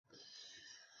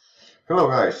Hello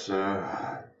guys,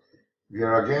 we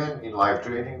are again in live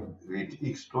trading with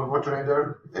Xturbo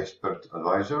trader, expert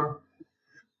advisor,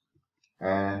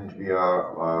 and we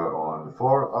are on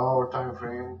 4-hour time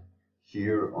frame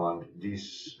here on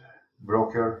this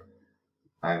broker.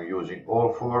 I'm using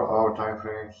all 4-hour time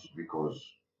frames because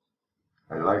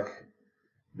I like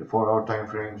the 4-hour time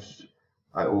frames.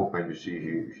 I open, you see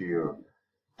here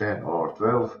 10 or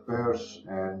 12 pairs,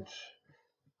 and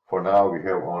for now we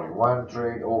have only one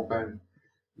trade open.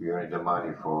 We are in the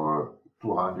money for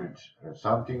 200 and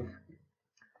something.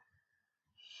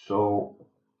 So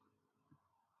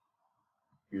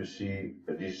you see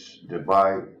the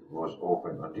buy was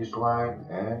open on this line,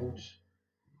 and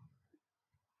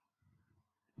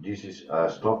this is a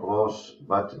stop loss,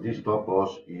 but this stop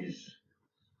loss is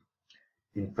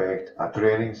in fact a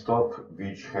trailing stop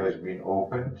which has been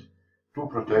opened to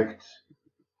protect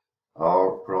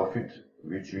our profit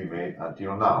which we made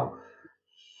until now.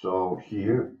 So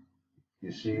here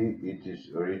you see it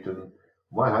is written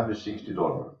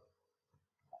 $160.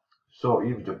 So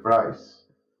if the price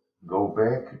go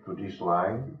back to this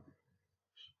line,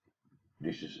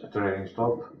 this is a trailing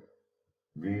stop,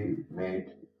 we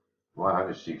made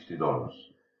 $160.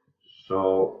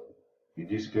 So in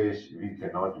this case we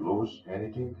cannot lose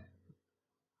anything.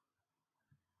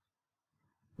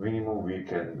 Minimum we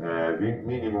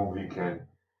can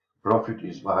profit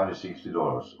is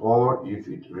 $160, or if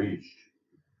it reached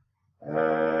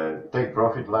take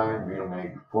profit line, we'll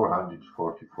make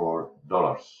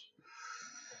 $444.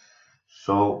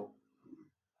 So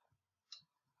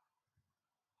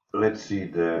let's see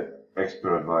the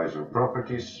expert advisor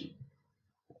properties.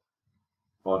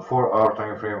 On 4-hour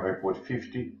time frame I put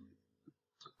 50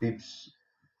 pips,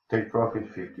 take profit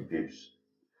 50 pips,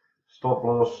 stop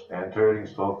loss and trailing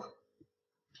stop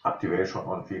activation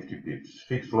on 50 pips,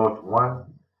 fixed lot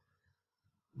 1,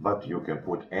 but you can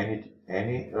put any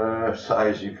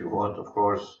size if you want, of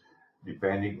course,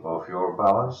 depending of your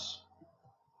balance.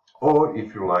 Or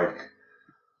if you like,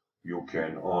 you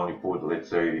can only put, let's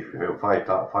say if you have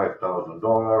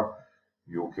 $5,000,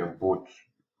 you can put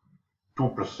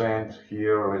 2%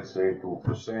 here, let's say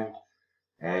 2%,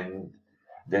 and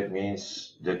that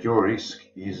means that your risk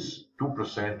is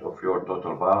 2% of your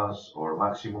total balance, or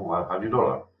maximum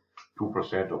 $100.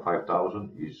 2% of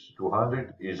 5,000 is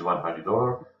 200, is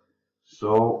 $100.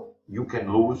 So you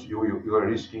can lose, you are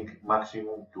risking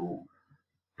maximum to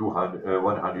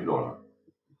 $100.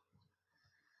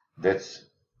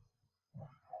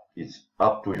 It's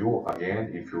up to you.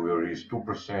 Again, if you will risk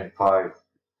 2%, 5,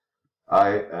 I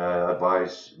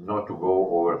advise not to go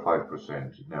over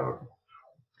 5%, never.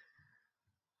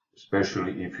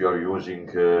 Especially if you are using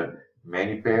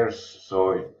many pairs,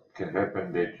 so it can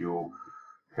happen that you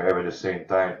have at the same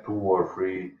time 2 or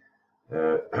 3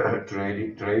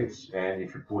 trades, and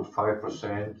if you put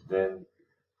 5%, then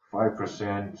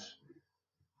 5%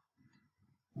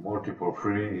 multiple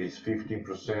 3 is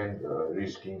 15%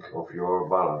 risking of your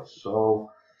balance.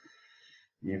 So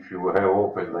if you have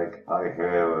open, like I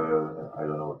have, I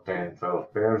don't know, 10,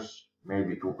 12 pairs,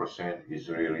 maybe 2% is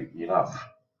really enough.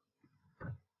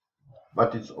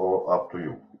 But it's all up to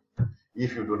you.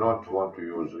 If you do not want to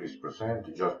use this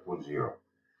percent, just put 0.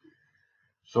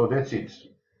 So that's it.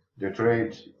 The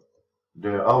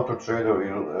auto trader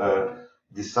will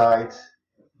decide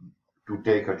to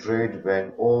take a trade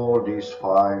when all these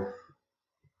 5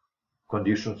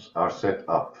 conditions are set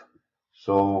up.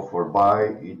 So for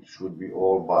buy, it should be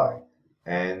all buy,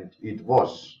 and it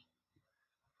was,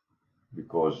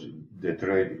 because the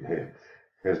trade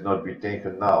has not been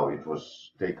taken now, it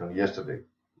was taken yesterday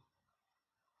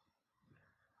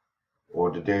or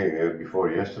the day before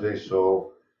yesterday,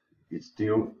 so it's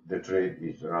still, the trade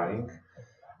is running.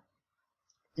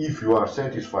 If you are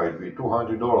satisfied with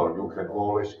 $200, you can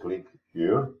always click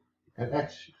here and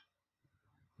exit.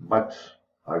 But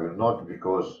I will not,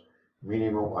 because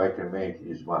minimum I can make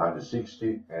is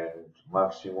 160 and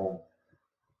maximum,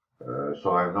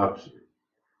 so I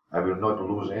will not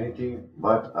lose anything,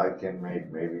 but I can make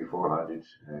maybe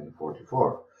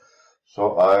 444.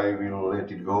 So I will let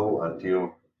it go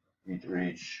until it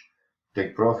reach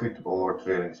take profit or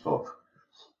trailing stop.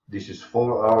 This is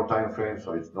 4-hour time frame,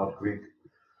 so it's not quick.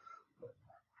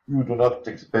 You do not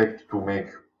expect to win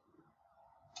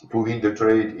the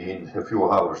trade in a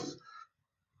few hours.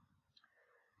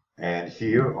 And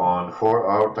here on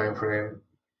 4-hour time frame,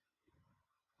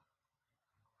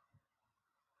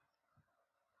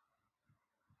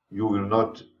 you will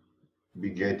not be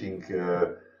getting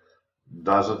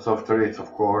dozens of trades,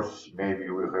 of course. Maybe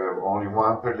you will have only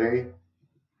 1 per day,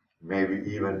 maybe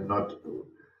even not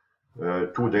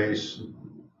 2 days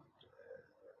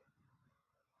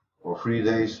or 3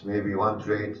 days, maybe one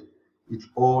trade. It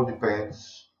all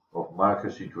depends of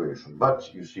market situation.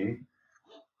 But you see,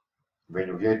 when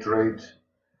you get trade,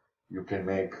 you can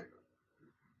make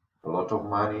a lot of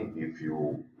money if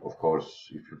you, of course,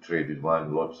 if you trade with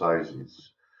one lot size,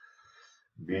 it's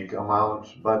big amount,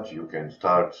 but you can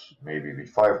start maybe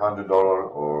with $500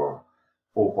 or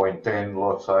 0.10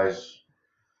 lot size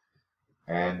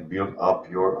and build up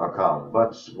your account.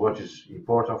 But what is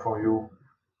important for you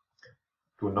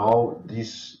to know,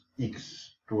 this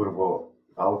Xturbo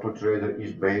Auto Trader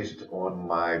is based on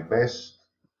my best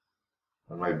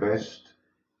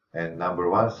and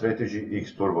 #1 strategy,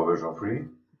 Xturbo version 3,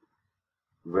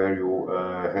 where you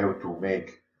have to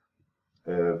make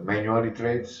manually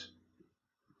trades,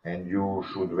 and you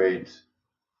should wait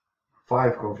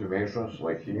 5 confirmations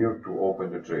like here to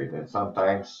open the trade. And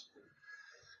sometimes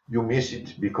you miss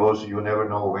it because you never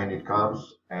know when it comes,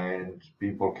 and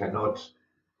people cannot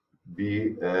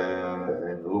be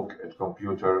and look at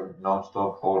computer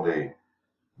non-stop whole day.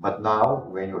 But now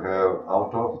when you have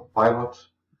autopilot,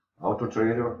 auto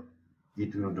trader,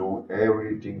 it will do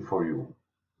everything for you.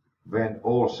 When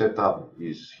all setup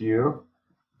is here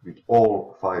with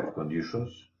all 5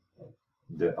 conditions,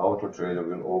 the auto trader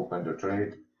will open the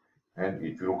trade and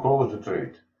it will close the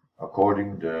trade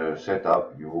according to the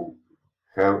setup you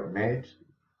have made.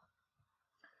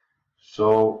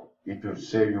 So it will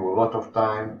save you a lot of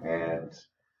time, and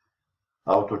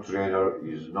auto trader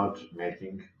is not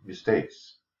making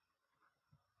mistakes.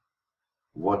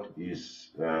 What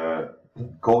is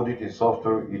coded in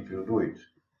software, it will do it.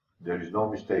 There is no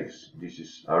mistakes. This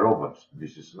is a robot.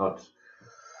 This is not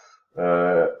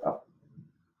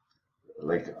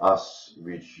like us,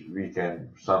 which we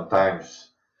can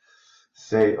sometimes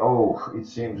say, oh, it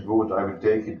seems good, I will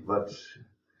take it, but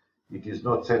it is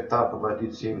not set up, but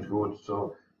it seems good.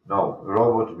 So no,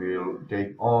 robot will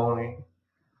take only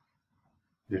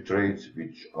the trades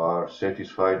which are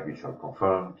satisfied, which are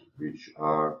confirmed, which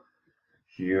are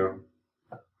here,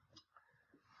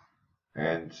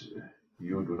 and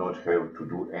you do not have to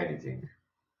do anything.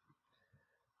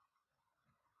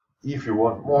 If you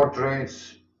want more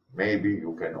trades, maybe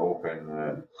you can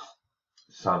open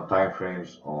some time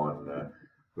frames on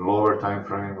lower time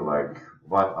frame, like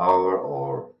 1 hour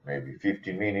or maybe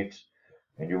 50 minutes,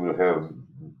 and you will have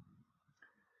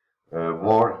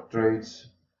more trades.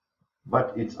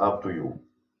 But it's up to you.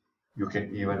 You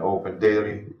can even open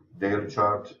daily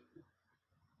chart.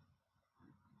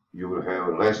 You will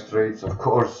have less trades, of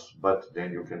course, but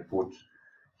then you can put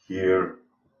here,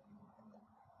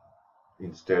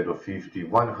 instead of 50,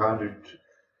 100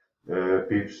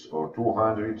 pips or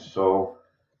 200. So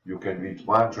you can, with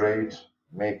one trade,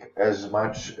 make as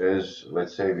much as,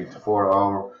 let's say, with 4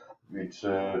 hours, with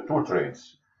 2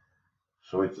 trades.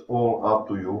 So it's all up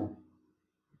to you,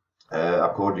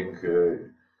 according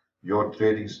your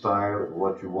trading style,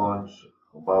 what you want,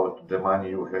 about the money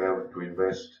you have to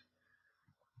invest,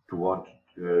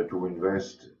 to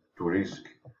invest, to risk.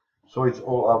 So it's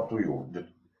all up to you.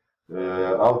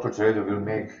 The auto trader will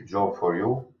make job for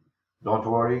you. Don't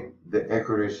worry, the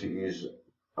accuracy is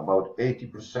about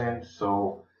 80%,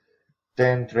 so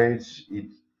 10 trades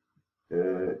it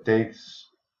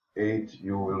takes 8,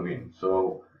 you will win.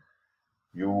 So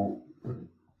you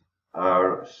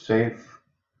are safe.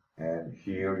 And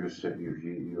here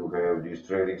you have this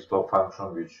trading stop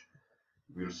function, which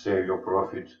will save your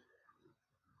profit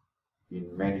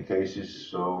in many cases.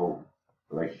 So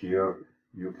like here,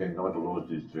 you cannot lose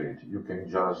this trade. You can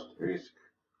just risk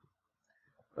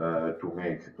to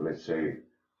make, let's say,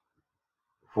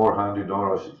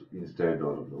 $400 instead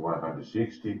of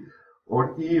 160,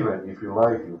 or even if you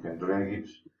like, you can drag it.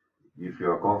 If you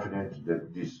are confident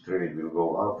that this trade will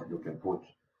go up, you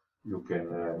can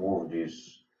move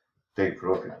this, take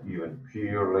profit even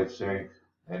here, let's say,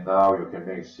 and now you can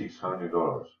make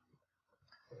 $600.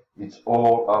 It's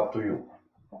all up to you.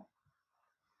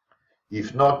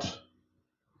 If not,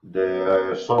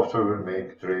 the software will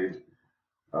make trade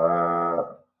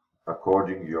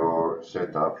according your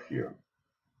setup here.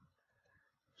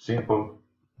 Simple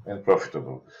and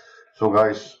profitable. So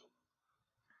guys,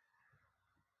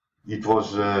 it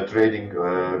was trading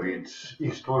with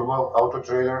Xturbo Auto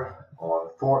Trader on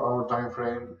 4-hour time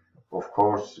frame. Of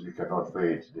course, we cannot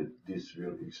wait that this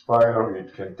will expire.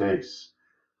 It can take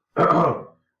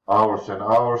hours and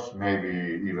hours,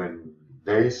 maybe even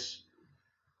days.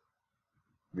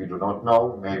 We do not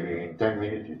know. Maybe in 10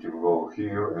 minutes it will go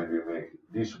here and we make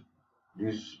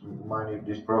this money,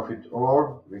 this profit,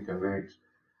 or we can wait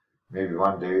maybe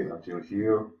 1 day until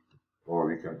here, or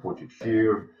we can put it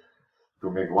here to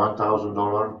make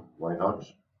 $1,000. Why not?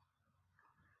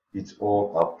 It's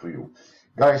all up to you,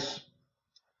 guys.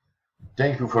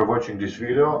 Thank you for watching this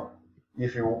video.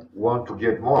 If you want to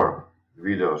get more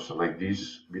videos like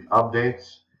this with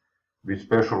updates, with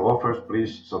special offers,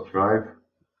 please subscribe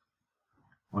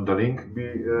on the link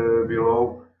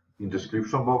below in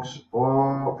description box,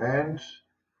 and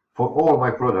for all my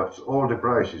products, all the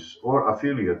prices or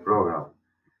affiliate program,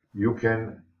 you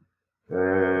can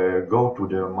go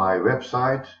to my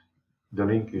website. The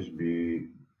link is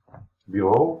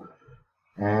below,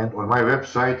 and on my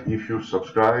website, if you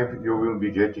subscribe, you will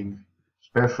be getting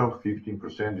special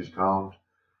 15% discount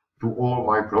to all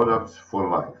my products for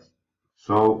life.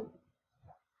 So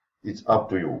it's up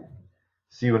to you.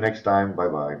 See you next time. Bye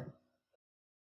bye.